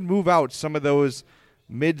it. You can move out some of those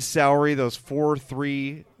mid-salary, those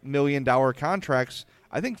 $4-3 million contracts,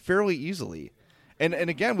 I think fairly easily. And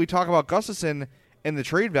again, we talk about Gustafsson and the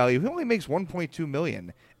trade value. He only makes $1.2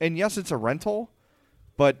 million. And yes, it's a rental,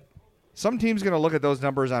 but some team's going to look at those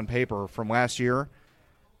numbers on paper from last year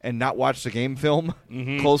and not watch the game film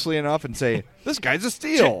closely enough and say, this guy's a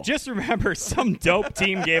steal. Just remember, some dope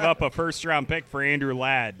team gave up a first-round pick for Andrew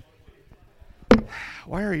Ladd.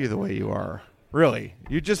 Why are you the way you are? Really,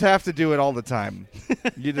 you just have to do it all the time.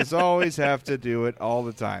 You just always have to do it all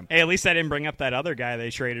the time. Hey, at least I didn't bring up that other guy they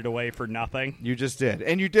traded away for nothing. You just did,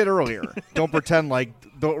 and you did earlier. Don't pretend like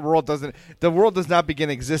the world does not begin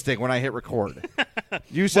existing when I hit record.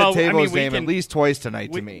 You said Tavon's name at least twice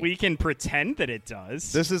tonight to me. We can pretend that it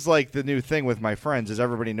does. This is like the new thing with my friends, is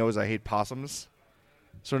everybody knows I hate possums.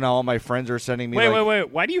 So now all my friends are sending me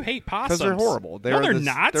wait. Why do you hate possums? Because they're horrible. They're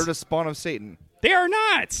not. They're the spawn of Satan. They are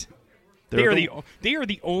not. They are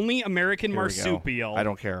the only American marsupial. I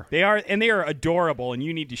don't care. They are adorable, and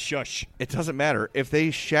you need to shush. It doesn't matter. If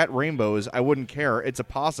they shat rainbows, I wouldn't care. It's a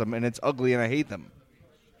possum, and it's ugly, and I hate them.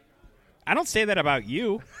 I don't say that about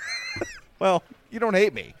you. Well, you don't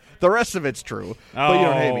hate me. The rest of it's true, but you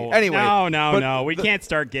don't hate me. Anyway. No. We can't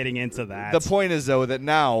start getting into that. The point is, though, that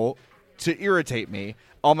now, to irritate me,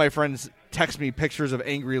 all my friends text me pictures of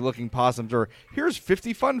angry-looking possums, or here's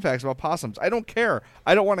 50 fun facts about possums. I don't care.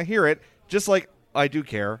 I don't want to hear it. Just like I do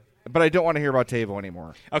care, but I don't want to hear about Tavo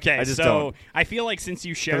anymore. Okay, I just don't. I feel like since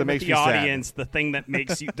you shared with the audience the thing that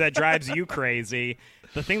that drives you crazy,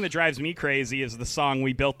 the thing that drives me crazy is the song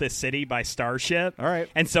 "We Built This City" by Starship. All right.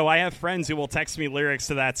 And so I have friends who will text me lyrics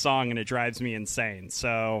to that song, and it drives me insane.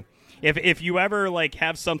 So if you ever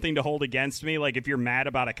have something to hold against me, like if you're mad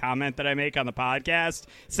about a comment that I make on the podcast,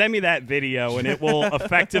 send me that video, and it will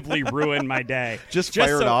effectively ruin my day. Just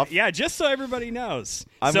fire it off? Yeah, just so everybody knows.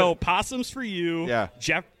 Possums for you.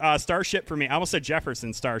 Yeah. Starship for me. I almost said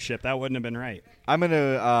Jefferson Starship. That wouldn't have been right. I'm going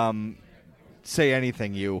to say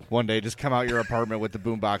anything you one day. Just come out your apartment with the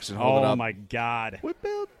boombox and hold it up. Oh, my God. We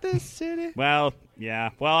built this city. Well,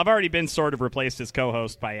 yeah. Well, I've already been sort of replaced as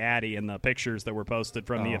co-host by Addie in the pictures that were posted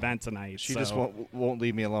from the event tonight. She just won't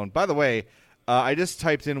leave me alone. By the way, I just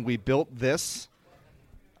typed in "we built this."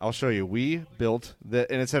 I'll show you. We built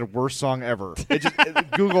the, and it said worst song ever. It just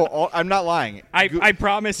Google. I'm not lying. I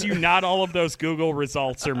promise you, not all of those Google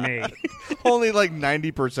results are me. Only like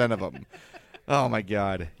 90% of them. Oh my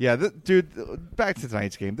God! Yeah, dude. Back to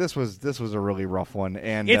tonight's game. This was a really rough one,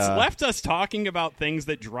 and it's left us talking about things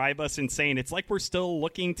that drive us insane. It's like we're still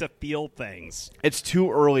looking to feel things. It's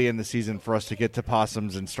too early in the season for us to get to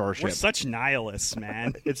possums and Starship. We're such nihilists,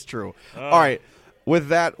 man. It's true. All right. With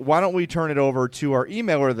that, why don't we turn it over to our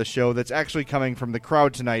emailer of the show that's actually coming from the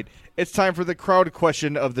crowd tonight. It's time for the crowd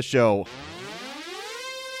question of the show.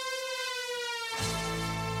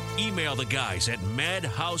 Email the guys at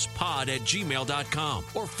madhousepod@gmail.com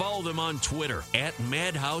or follow them on Twitter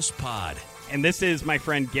 @madhousepod. And this is my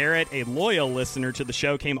friend Garrett, a loyal listener to the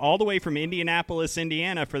show, came all the way from Indianapolis,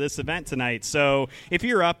 Indiana for this event tonight. So if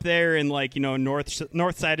you're up there in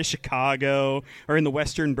north side of Chicago or in the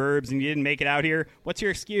western burbs and you didn't make it out here, what's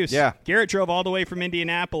your excuse? Yeah. Garrett drove all the way from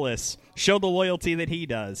Indianapolis. Show the loyalty that he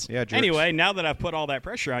does. Yeah, jerks. Anyway, now that I've put all that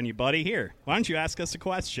pressure on you, buddy, here, why don't you ask us a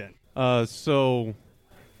question? So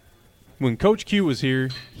when Coach Q was here,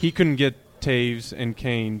 he couldn't get Taves and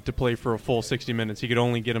Kane to play for a full 60 minutes. He could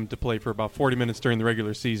only get them to play for about 40 minutes during the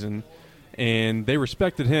regular season, and they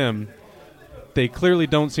respected him. They clearly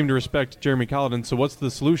don't seem to respect Jeremy Colliton, so what's the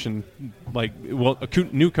solution? A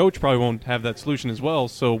new coach probably won't have that solution as well,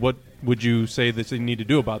 so what would you say that they need to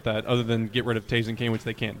do about that other than get rid of Taves and Kane, which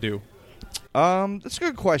they can't do? That's a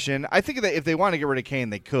good question. I think that if they want to get rid of Kane,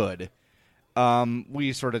 they could.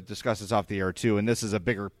 We sort of discussed this off the air, too, and this is a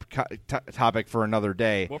bigger topic for another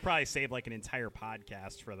day. We'll probably save an entire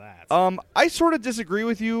podcast for that. I sort of disagree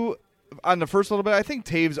with you on the first little bit. I think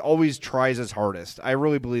Taves always tries his hardest. I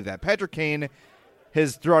really believe that. Patrick Kane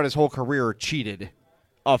has, throughout his whole career, cheated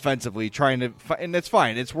offensively, trying to, and it's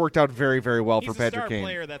fine. It's worked out very, very well for Patrick Kane. He's a star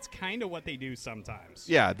player. That's kind of what they do sometimes.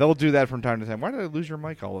 Yeah, they'll do that from time to time. Why did I lose your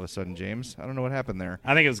mic all of a sudden, James? I don't know what happened there.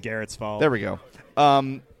 I think it was Garrett's fault. There we go.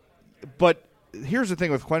 But here's the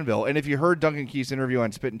thing with Quenneville, and if you heard Duncan Keith's interview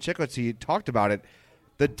on Spit and Chicklets, he talked about it.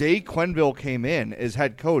 The day Quenneville came in as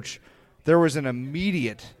head coach, there was an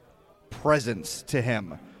immediate presence to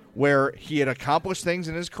him where he had accomplished things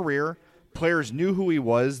in his career. Players knew who he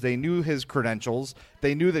was. They knew his credentials.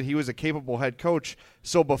 They knew that he was a capable head coach.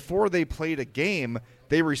 So before they played a game,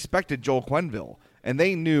 they respected Joel Quenneville, and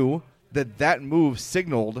they knew that that move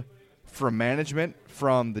signaled from management,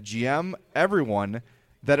 from the GM, everyone,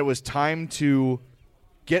 that it was time to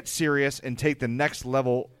get serious and take the next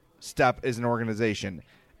level step as an organization.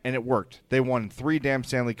 And it worked. They won 3 damn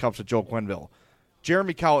Stanley Cups with Joel Quenneville.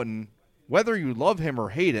 Jeremy Colliton, whether you love him or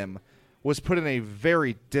hate him, was put in a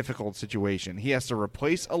very difficult situation. He has to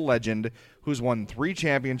replace a legend who's won 3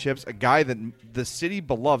 championships, a guy that the city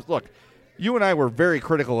beloves. Look, you and I were very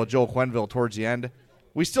critical of Joel Quenneville towards the end.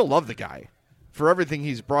 We still love the guy for everything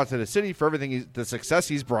he's brought to the city, for everything the success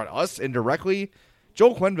he's brought us indirectly.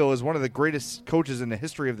 Joel Quenneville is one of the greatest coaches in the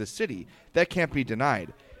history of the city. That can't be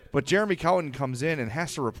denied. But Jeremy Colliton comes in and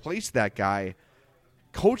has to replace that guy,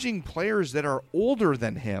 coaching players that are older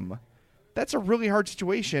than him. That's a really hard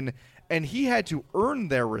situation, and he had to earn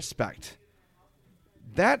their respect.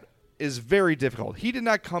 That is very difficult. He did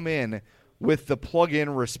not come in with the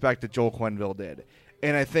plug-in respect that Joel Quenneville did.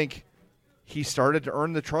 And I think he started to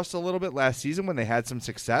earn the trust a little bit last season when they had some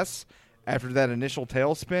success after that initial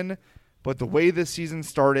tailspin. But the way this season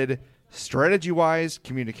started, strategy-wise,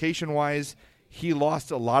 communication-wise, he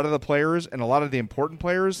lost a lot of the players and a lot of the important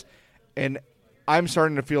players, and I'm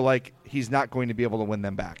starting to feel like he's not going to be able to win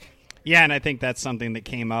them back. Yeah, and I think that's something that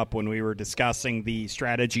came up when we were discussing the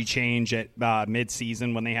strategy change at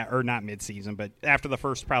midseason when they had, or not midseason, but after the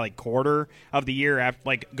first probably quarter of the year,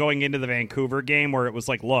 after going into the Vancouver game, where it was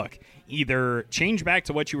like, look, either change back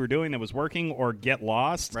to what you were doing that was working or get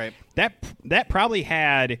lost. Right. That probably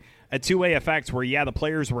had a two-way effect where, yeah, the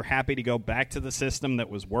players were happy to go back to the system that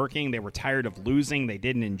was working. They were tired of losing. They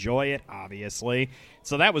didn't enjoy it, obviously.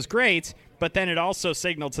 So that was great, but then it also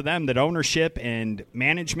signaled to them that ownership and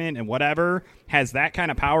management and whatever has that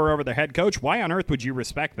kind of power over their head coach. Why on earth would you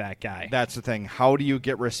respect that guy? That's the thing. How do you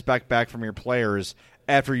get respect back from your players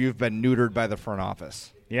after you've been neutered by the front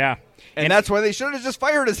office? Yeah. And that's why they should have just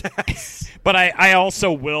fired his ass. But I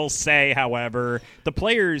also will say, however, the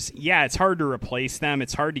players, yeah, it's hard to replace them.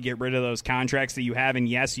 It's hard to get rid of those contracts that you have. And,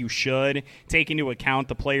 yes, you should take into account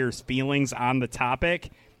the players' feelings on the topic.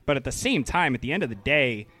 But at the same time, at the end of the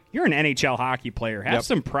day, you're an NHL hockey player. Have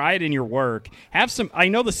some pride in your work. I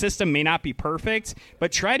know the system may not be perfect,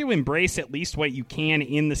 but try to embrace at least what you can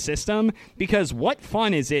in the system, because what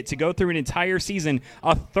fun is it to go through an entire season,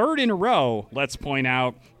 a third in a row, let's point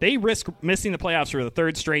out. They risk missing the playoffs for the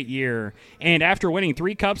 3rd straight year, and after winning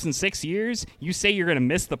 3 cups in 6 years, you say you're going to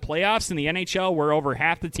miss the playoffs in the NHL where over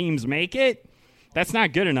half the teams make it? That's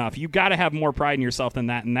not good enough. You got to have more pride in yourself than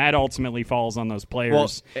that, and that ultimately falls on those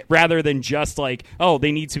players rather than just like, oh,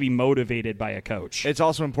 they need to be motivated by a coach. It's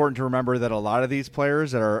also important to remember that a lot of these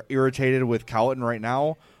players that are irritated with Colleton right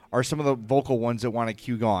now are some of the vocal ones that want to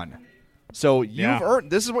Q gone. So you've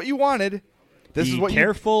earned. This is what you wanted. This is what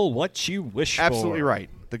careful what you wish for. Absolutely right.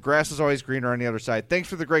 The grass is always greener on the other side. Thanks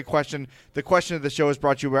for the great question. The question of the show is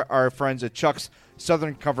brought to you by our friends at Chuck's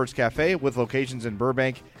Southern Comforts Cafe with locations in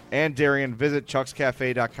Burbank and Darien. Visit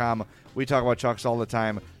chuckscafe.com. We talk about Chuck's all the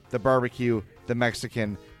time. The barbecue, the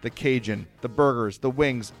Mexican, the Cajun, the burgers, the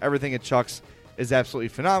wings, everything at Chuck's is absolutely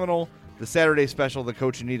phenomenal. The Saturday special, the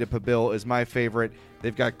Coach Anita Pabil, is my favorite.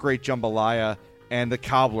 They've got great jambalaya and the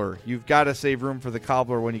cobbler. You've got to save room for the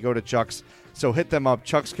cobbler when you go to Chuck's. So hit them up,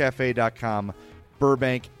 chuckscafe.com.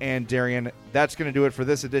 Burbank and Darien. That's going to do it for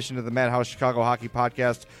this edition of the Madhouse Chicago Hockey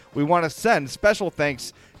Podcast. We want to send special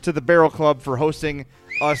thanks to the Barrel Club for hosting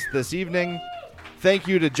us this evening. Thank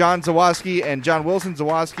you to John Zawoski and John Wilson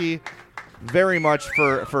Zawoski very much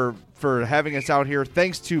for having us out here.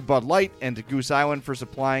 Thanks to Bud Light and to Goose Island for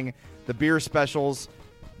supplying the beer specials.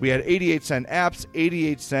 We had 88-cent apps,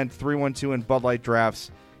 88-cent 312 and Bud Light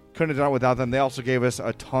drafts. Couldn't have done it without them. They also gave us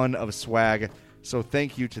a ton of swag. So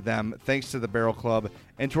thank you to them. Thanks to the Barrel Club.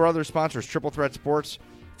 And to our other sponsors, Triple Threat Sports.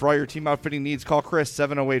 For all your team outfitting needs, call Chris,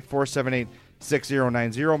 708-478-6090.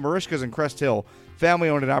 Marishka's in Crest Hill, family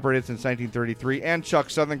owned and operated since 1933. And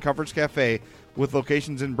Chuck's Southern Comforts Cafe with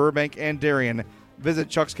locations in Burbank and Darien. Visit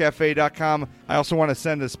chuckscafe.com. I also want to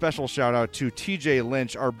send a special shout out to TJ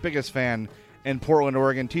Lynch, our biggest fan in Portland,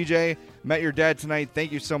 Oregon. TJ, met your dad tonight.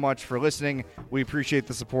 Thank you so much for listening. We appreciate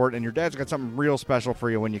the support, and your dad's got something real special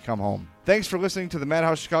for you when you come home. Thanks for listening to the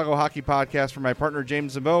Madhouse Chicago Hockey Podcast. For my partner,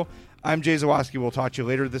 James Zambo, I'm Jay Zawoski. We'll talk to you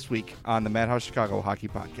later this week on the Madhouse Chicago Hockey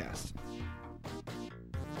Podcast.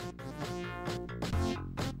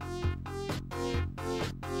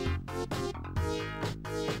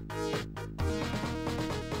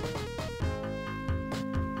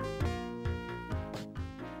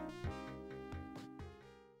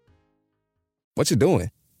 What you doing?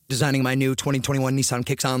 Designing my new 2021 Nissan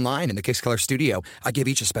Kicks online in the Kicks Color Studio. I give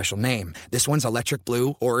each a special name. This one's electric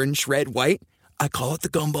blue, orange, red, white. I call it the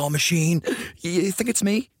Gumball Machine. You think it's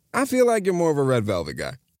me? I feel like you're more of a red velvet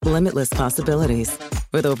guy. Limitless possibilities.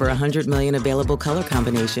 With over 100 million available color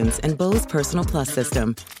combinations and Bose Personal Plus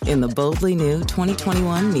system in the boldly new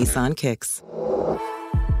 2021 Nissan Kicks.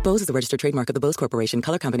 Bose is a registered trademark of the Bose Corporation.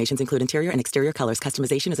 Color combinations include interior and exterior colors.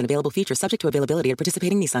 Customization is an available feature subject to availability at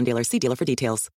participating Nissan dealers. See dealer for details.